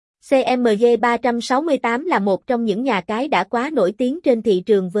CMD368 là một trong những nhà cái đã quá nổi tiếng trên thị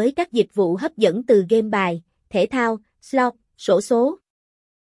trường với các dịch vụ hấp dẫn từ game bài, thể thao, slot, xổ số.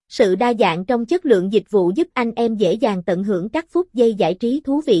 Sự đa dạng trong chất lượng dịch vụ giúp anh em dễ dàng tận hưởng các phút giây giải trí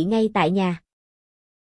thú vị ngay tại nhà.